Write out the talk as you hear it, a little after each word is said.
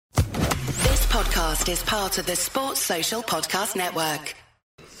podcast is part of the Sports Social Podcast Network.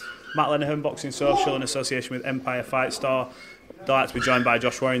 Matt Lenihan, Boxing Social, in association with Empire Fight Store. Delighted to be joined by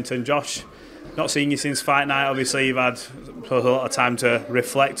Josh Warrington. Josh, not seen you since fight night. Obviously, you've had a lot of time to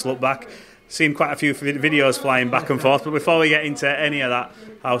reflect, look back. Seen quite a few videos flying back and forth. But before we get into any of that,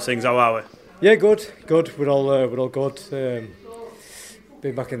 how's things? How are we? Yeah, good. We're all good.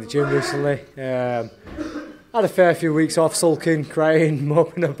 Been back in the gym recently. Had a fair few weeks off, sulking, crying,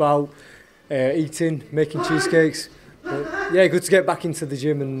 moping about, eating, making cheesecakes. But yeah, good to get back into the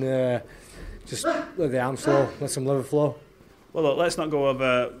gym and just let the arms flow, let some liver flow. Well, look, let's not go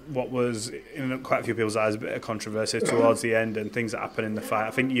over what was, in quite a few people's eyes, a bit of controversy towards the end and things that happened in the fight.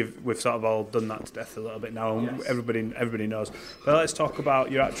 I think we've sort of all done that to death a little bit now, and yes, everybody knows. But let's talk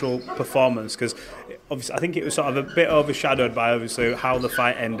about your actual performance, because obviously I think it was sort of a bit overshadowed by obviously how the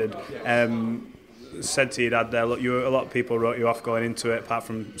fight ended. Said to your dad there, look, a lot of people wrote you off going into it, apart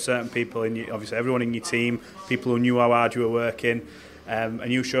from certain people obviously everyone in your team, people who knew how hard you were working.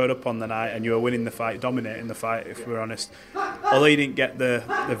 And you showed up on the night and you were winning the fight, dominating the fight, if we're honest. Although you didn't get the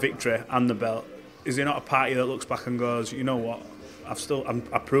victory and the belt, is there not a party that looks back and goes, you know what, I'm still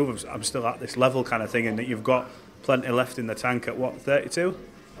at this level kind of thing, and that you've got plenty left in the tank at what, 32?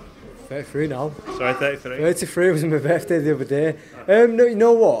 33 now. Sorry, 33? 33 was my birthday the other day. No, you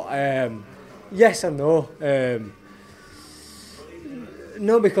know what? Yes and no.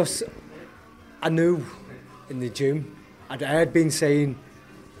 No, because I knew in the gym, I had been saying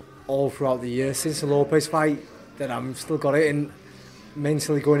all throughout the year since the Lopez fight that I'm still got it, and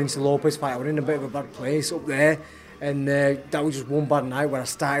mentally going into the Lopez fight I was in a bit of a bad place up there, and that was just one bad night where I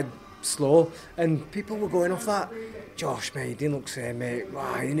started slow and people were going off that. Josh, mate, you didn't look same, mate.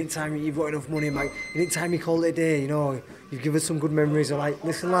 Wow, anytime you've got enough money, mate, anytime you call it a day, you know, you've given us some good memories. I'm like,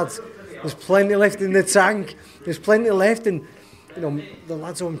 listen lads, there's plenty left in the tank, there's plenty left, and you know, the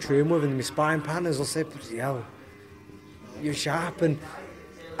lads who I'm training with and my sparring partners will say, bloody hell, you're sharp, and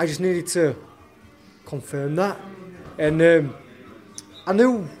I just needed to confirm that. And I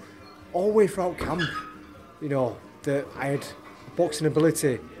knew all the way throughout camp, you know, that I had boxing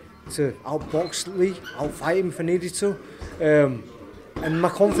ability to outbox Leigh, outfight him if I needed to. And my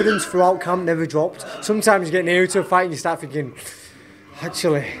confidence throughout camp never dropped. Sometimes you get near to a fight and you start thinking,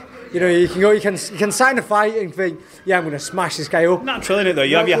 actually, you know, you can sign a fight and think, yeah, I'm going to smash this guy up. Natural, isn't it, though?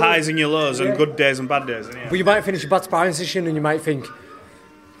 You have your highs and your lows, and good days and bad days. But you might finish a bad sparring session and you might think,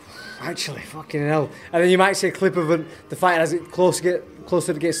 actually, fucking hell. And then you might see a clip of the fight as it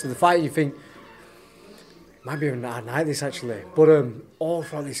closer it gets to the fight, and you think, it might be a hard night, this, actually. But all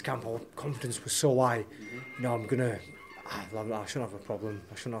throughout this camp, our confidence was so high. You know, I shouldn't have a problem.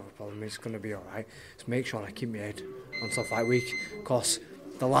 It's going to be all right. Just make sure I keep my head until fight week. Because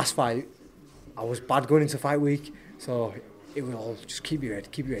the last fight, I was bad going into fight week, so it was all just keep your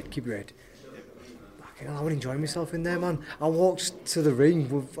head. I would enjoy myself in there, man. I walked to the ring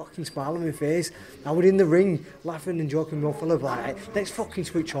with fucking smile on my face. I was in the ring laughing and joking with my fellow, like, let's fucking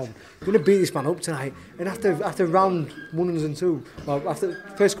switch on. I'm going to beat this man up tonight. And after round 1 and 2, well, after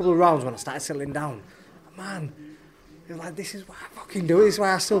the first couple of rounds when I started settling down, man, it was like, this is why I fucking do it. This is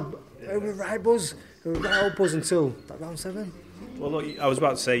why I still, it was right buzz until that round 7. Well, look, I was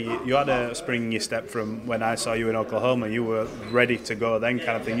about to say, you had a spring in your step from when I saw you in Oklahoma. You were ready to go then,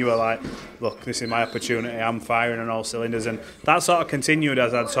 kind of thing. You were like, look, this is my opportunity. I'm firing on all cylinders. And that sort of continued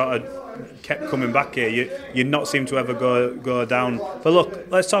as I'd sort of kept coming back here. You'd not seem to ever go down. But look,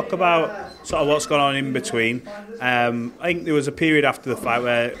 let's talk about sort of what's gone on in between. I think there was a period after the fight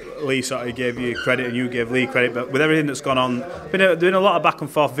where Leigh sort of gave you credit and you gave Leigh credit. But with everything that's gone on, there's been a lot of back and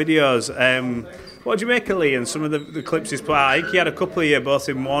forth videos. What do you make of Leigh and some of the clips he's put out? I think he had a couple here, both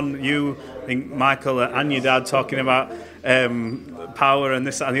in one, you, I think Michael and your dad talking about power and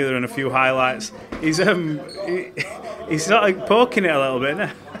this, that and the other, and a few highlights. He's sort of poking it a little bit, isn't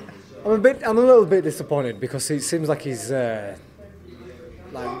he? I'm a little bit disappointed because it seems like he's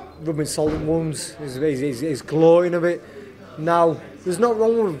like rubbing salt in wounds. He's gloating a bit. Now, there's not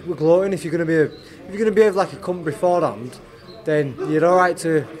wrong with gloating if you're going to behave like a cunt beforehand. Then you're alright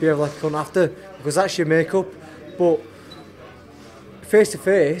to behave like a cunt after, because that's your makeup. But face to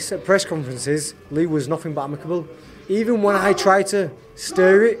face at press conferences, Leigh was nothing but amicable. Even when I tried to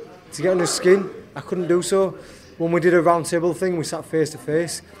stir it to get on his skin, I couldn't do so. When we did a round table thing, we sat face to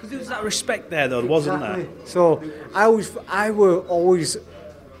face. There was that respect there, though, wasn't there? So I were always,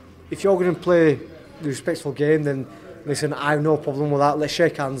 if you're going to play the respectful game, then listen, I have no problem with that. Let's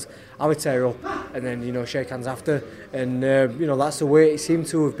shake hands, have a tear up, and then, you know, shake hands after. And you know, that's the way it seemed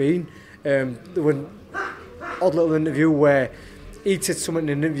to have been. There was an odd little interview where he said something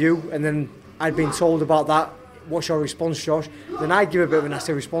in an interview, and then I'd been told about that what's your response, Josh? Then I give a bit of a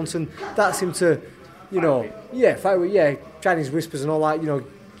nasty response, and that seemed to, fight with, Chinese whispers and all that,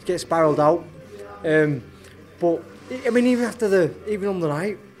 get spiralled out. But, I mean, even on the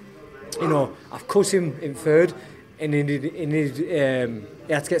night, I've cut him in third, and he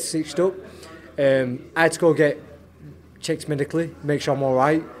had to get stitched up. I had to go get checked medically, make sure I'm all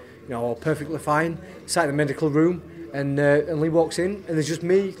right, perfectly fine. Sat in the medical room, and Leigh walks in, and there's just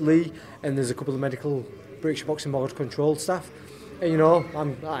me, Leigh, and there's a couple of medical British Boxing Board control staff. And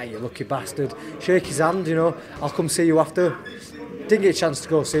I'm, you lucky bastard. Shake his hand, I'll come see you after. Didn't get a chance to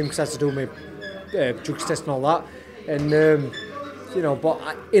go see him because I had to do my drugs test and all that. And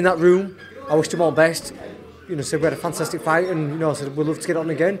but in that room, I wished him all the best. Said we had a fantastic fight, and said we'd love to get on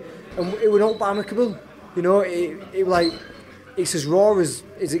again. And it was not amicable. It was like, it's as raw as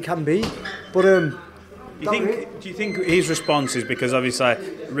it can be. But do you think his response is because obviously,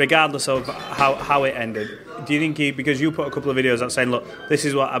 regardless of how it ended, do you think because you put a couple of videos out saying, look, this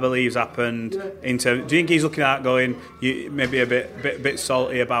is what I believe's happened do you think he's looking at going, maybe a bit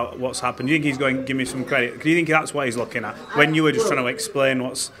salty about what's happened? Do you think he's going, give me some credit? Do you think that's what he's looking at when you were just trying to explain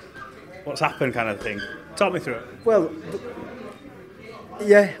what's happened, kind of thing? Talk me through it. Well,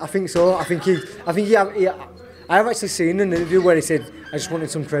 yeah, I think so. I think I have actually seen an interview where he said, I just wanted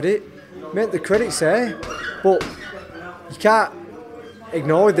some credit. Mate, the credit's there, but you can't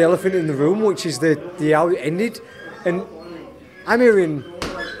ignore the elephant in the room, which is the how it ended. And I hadn't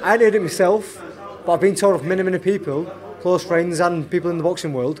heard it myself, but I've been told of many people, close friends and people in the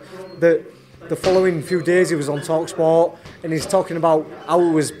boxing world, that the following few days he was on TalkSport and he's talking about how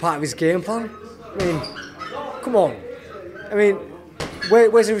it was part of his game plan. I mean, come on. I mean,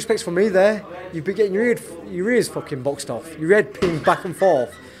 where's the respect for me there? You've been getting your ears fucking boxed off, your head pinned back and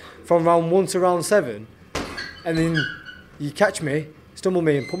forth from round 1 to round 7, and then you catch me, stumble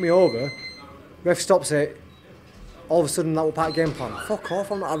me and put me over, ref stops it, all of a sudden that was part of the game plan. Fuck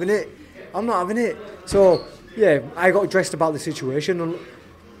off, I'm not having it. So, yeah, I got dressed about the situation, and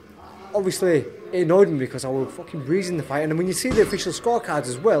obviously it annoyed me because I was fucking breezing the fight. And when you see the official scorecards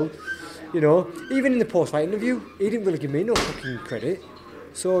as well, even in the post-fight interview, he didn't really give me no fucking credit.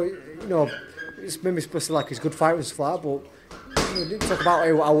 So, it's maybe supposed to like his good fight and stuff like that, but we didn't talk about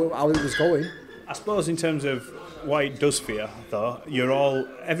how it was going. I suppose in terms of what it does for you, though,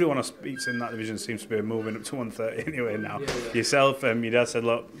 everyone I speak to in that division seems to be moving up to 130 anyway now. Yeah. Yourself, your dad said,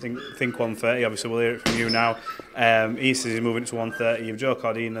 look, think 130, obviously we'll hear it from you now. He says he's moving to 130, you've Joe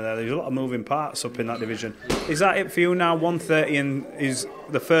Cordina there, there's a lot of moving parts up in that division. Is that it for you now, 130, and is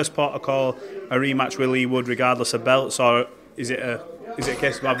the first port of call a rematch with Leigh Wood regardless of belts, or is it a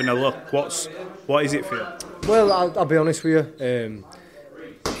case of having a look? What is it for you? Well, I'll be honest with you.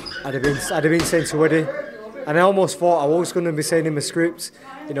 I'd have been saying to Eddie, and I almost thought I was going to be saying in my script,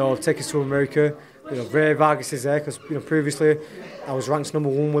 take us to America. Ray Vargas is there because previously I was ranked number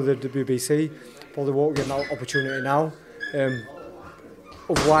 1 with the WBC. Probably won't get that opportunity now.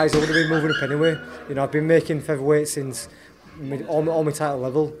 Otherwise, I would have been moving up anyway. I've been making featherweight since all my title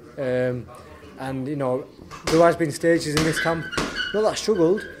level, and there has been stages in this camp. Not that I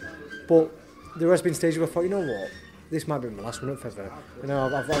struggled, but there has been stages where I thought, what, this might be my last one at feather.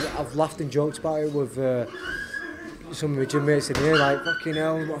 I've laughed and joked about it with some of my gym mates in here, like, fucking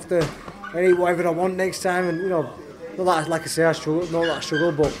hell, I'll have to eat whatever I want next time, and not that, like I say, I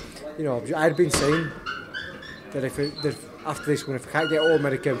struggle, but I'd been saying that if after this one, if I can't get All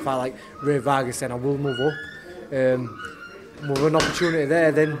American and fight like Ray Vargas, then I will move up. With an opportunity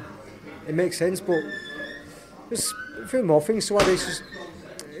there, then it makes sense. But there's a few more things to add.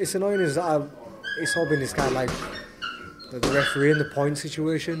 It's annoying is that it's all been this kind of like the referee and the point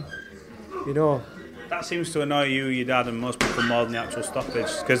situation. That seems to annoy you, your dad, and most people more than the actual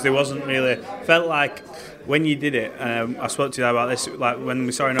stoppage, because there wasn't really felt like when you did it. I spoke to you about this, like when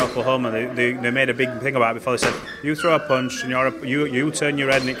we saw in Oklahoma, they made a big thing about it before. They said you throw a punch and you turn your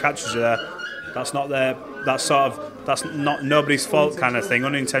head and it catches you there. That's not there. That's not nobody's fault kind of thing,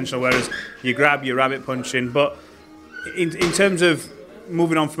 unintentional. Whereas you grab, you rabbit punching. But in terms of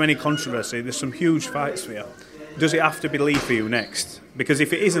moving on from any controversy, there's some huge fights for you. Does it have to be Leigh for you next? Because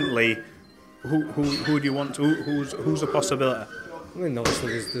if it isn't Leigh, who do you want to? Who's a possibility? I mean,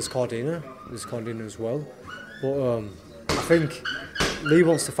 obviously there's Cordina. There's Cordina as well. But I think Leigh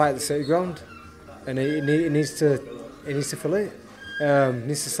wants to fight at the City Ground, and he needs to fill it. He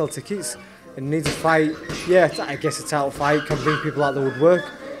needs to sell tickets, and he needs a fight. Yeah, I guess a title fight can bring people out the woodwork.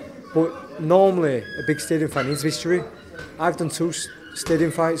 But normally a big stadium fight needs history. I've done 2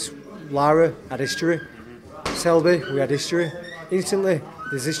 stadium fights. Lara had history. Selby, we had history. Instantly,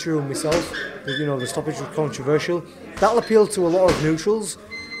 there's history with myself. The stoppage was controversial. That'll appeal to a lot of neutrals,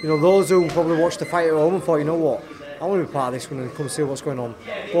 you know, those who probably watched the fight at home and thought, you know what, I want to be part of this one and come see what's going on.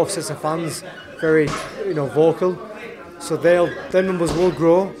 Both sets of fans, very, you know, vocal, so their numbers will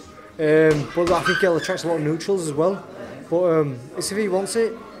grow. But I think it'll attract a lot of neutrals as well. But it's if he wants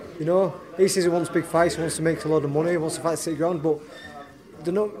it, you know. He says he wants big fights, he wants to make a lot of money, he wants to fight City Ground, but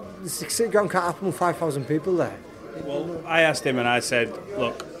the City Ground can't happen with 5,000 people there. Well, I asked him and I said,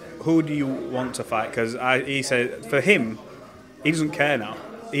 look, who do you want to fight? Because he said, for him, he doesn't care now.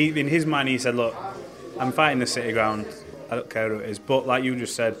 In his mind, he said, look, I'm fighting the City Ground, I don't care who it is. But like you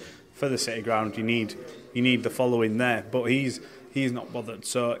just said, for the City Ground, you need the following there. But he's not bothered.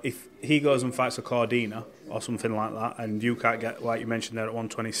 So if he goes and fights a Cordina or something like that, and you can't get, like you mentioned there, at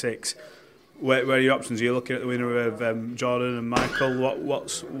 126, where are your options? Are you looking at the winner of Jordan and Michael?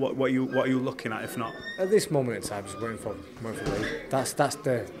 What are you looking at if not? At this moment in time, just waiting for Leigh. That's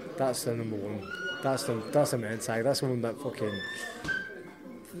the number one. That's the main side. That's the one that fucking.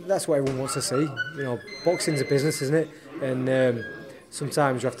 That's what everyone wants to see. You know, boxing's a business, isn't it? And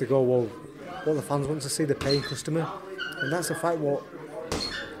sometimes you have to go, well, what the fans want to see, the paying customer, and that's a fight. What?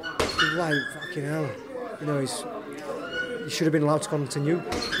 Like fucking hell, you know, he should have been allowed to continue.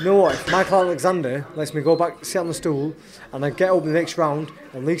 You know what? If Michael Alexander lets me go back, sit on the stool, and I get up the next round,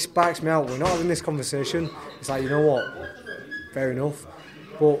 and Leigh sparks me out, we're not having this conversation. It's like, you know what? Fair enough.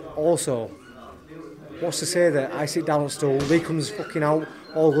 But also, what's to say that I sit down on the stool, Leigh comes fucking out,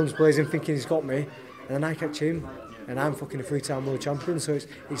 all guns blazing, thinking he's got me, and then I catch him, and I'm fucking a three-time world champion. So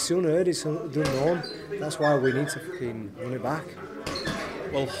it's soon heard, it's done known. That's why we need to fucking run it back.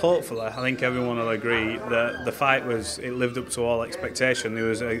 Well, hopefully, I think everyone will agree that the fight it lived up to all expectation. There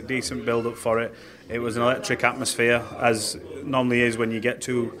was a decent build-up for it. It was an electric atmosphere, as normally is when you get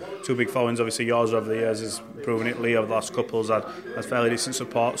two big followings. Obviously, yours over the years has proven it. Leigh over the last couple has had fairly decent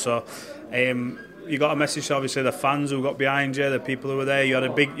support. So, you got a message to obviously the fans who got behind you, the people who were there. You had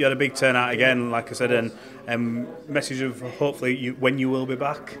a big turnout again, like I said, and message of hopefully when you will be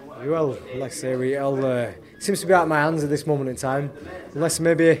back. Well, like I say, it seems to be out of my hands at this moment in time. Unless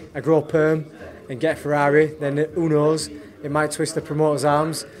maybe I grow perm and get a Ferrari, then who knows? It might twist the promoter's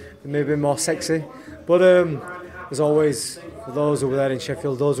arms and maybe more sexy. But as always, for those who were there in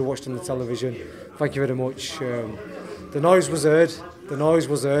Sheffield, those who watched on the television, thank you very much. The noise was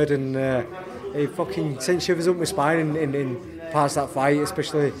heard, and it fucking sent shivers up my spine in parts of that fight,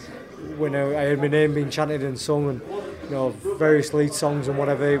 especially when I heard my name being chanted and sung, and you know, various lead songs and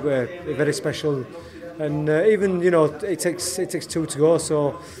whatever were very special. And even, you know, it takes two to go,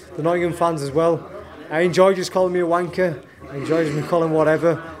 so the Nottingham fans as well. I enjoyed just calling me a wanker. I enjoyed me calling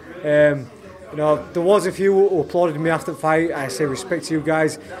whatever. You know, there was a few who applauded me after the fight. I say respect to you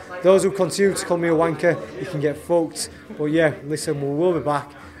guys. Those who continue to call me a wanker, you can get fucked. But yeah, listen, we will be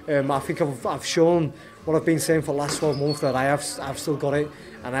back. I think I've shown what I've been saying for the last 12 months, that I've still got it,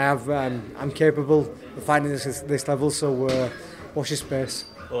 and I'm capable of fighting this level. So watch this space.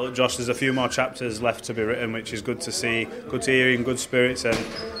 Well, Josh, there's a few more chapters left to be written, which is good to see. Good to hear you in good spirits, and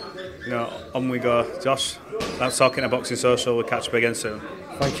you know, on we go. Josh, that's Talking to Boxing Social. We'll catch up again soon.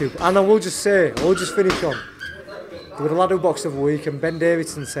 Thank you. And I will just finish on. There was a lad who boxed the other week, and Ben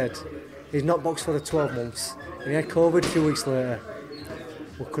Davison said he's not boxed for the 12 months, and he had COVID a few weeks later.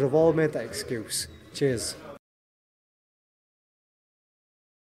 We could have all made that excuse. Cheers.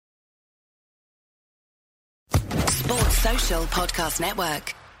 Sports Social Podcast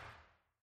Network.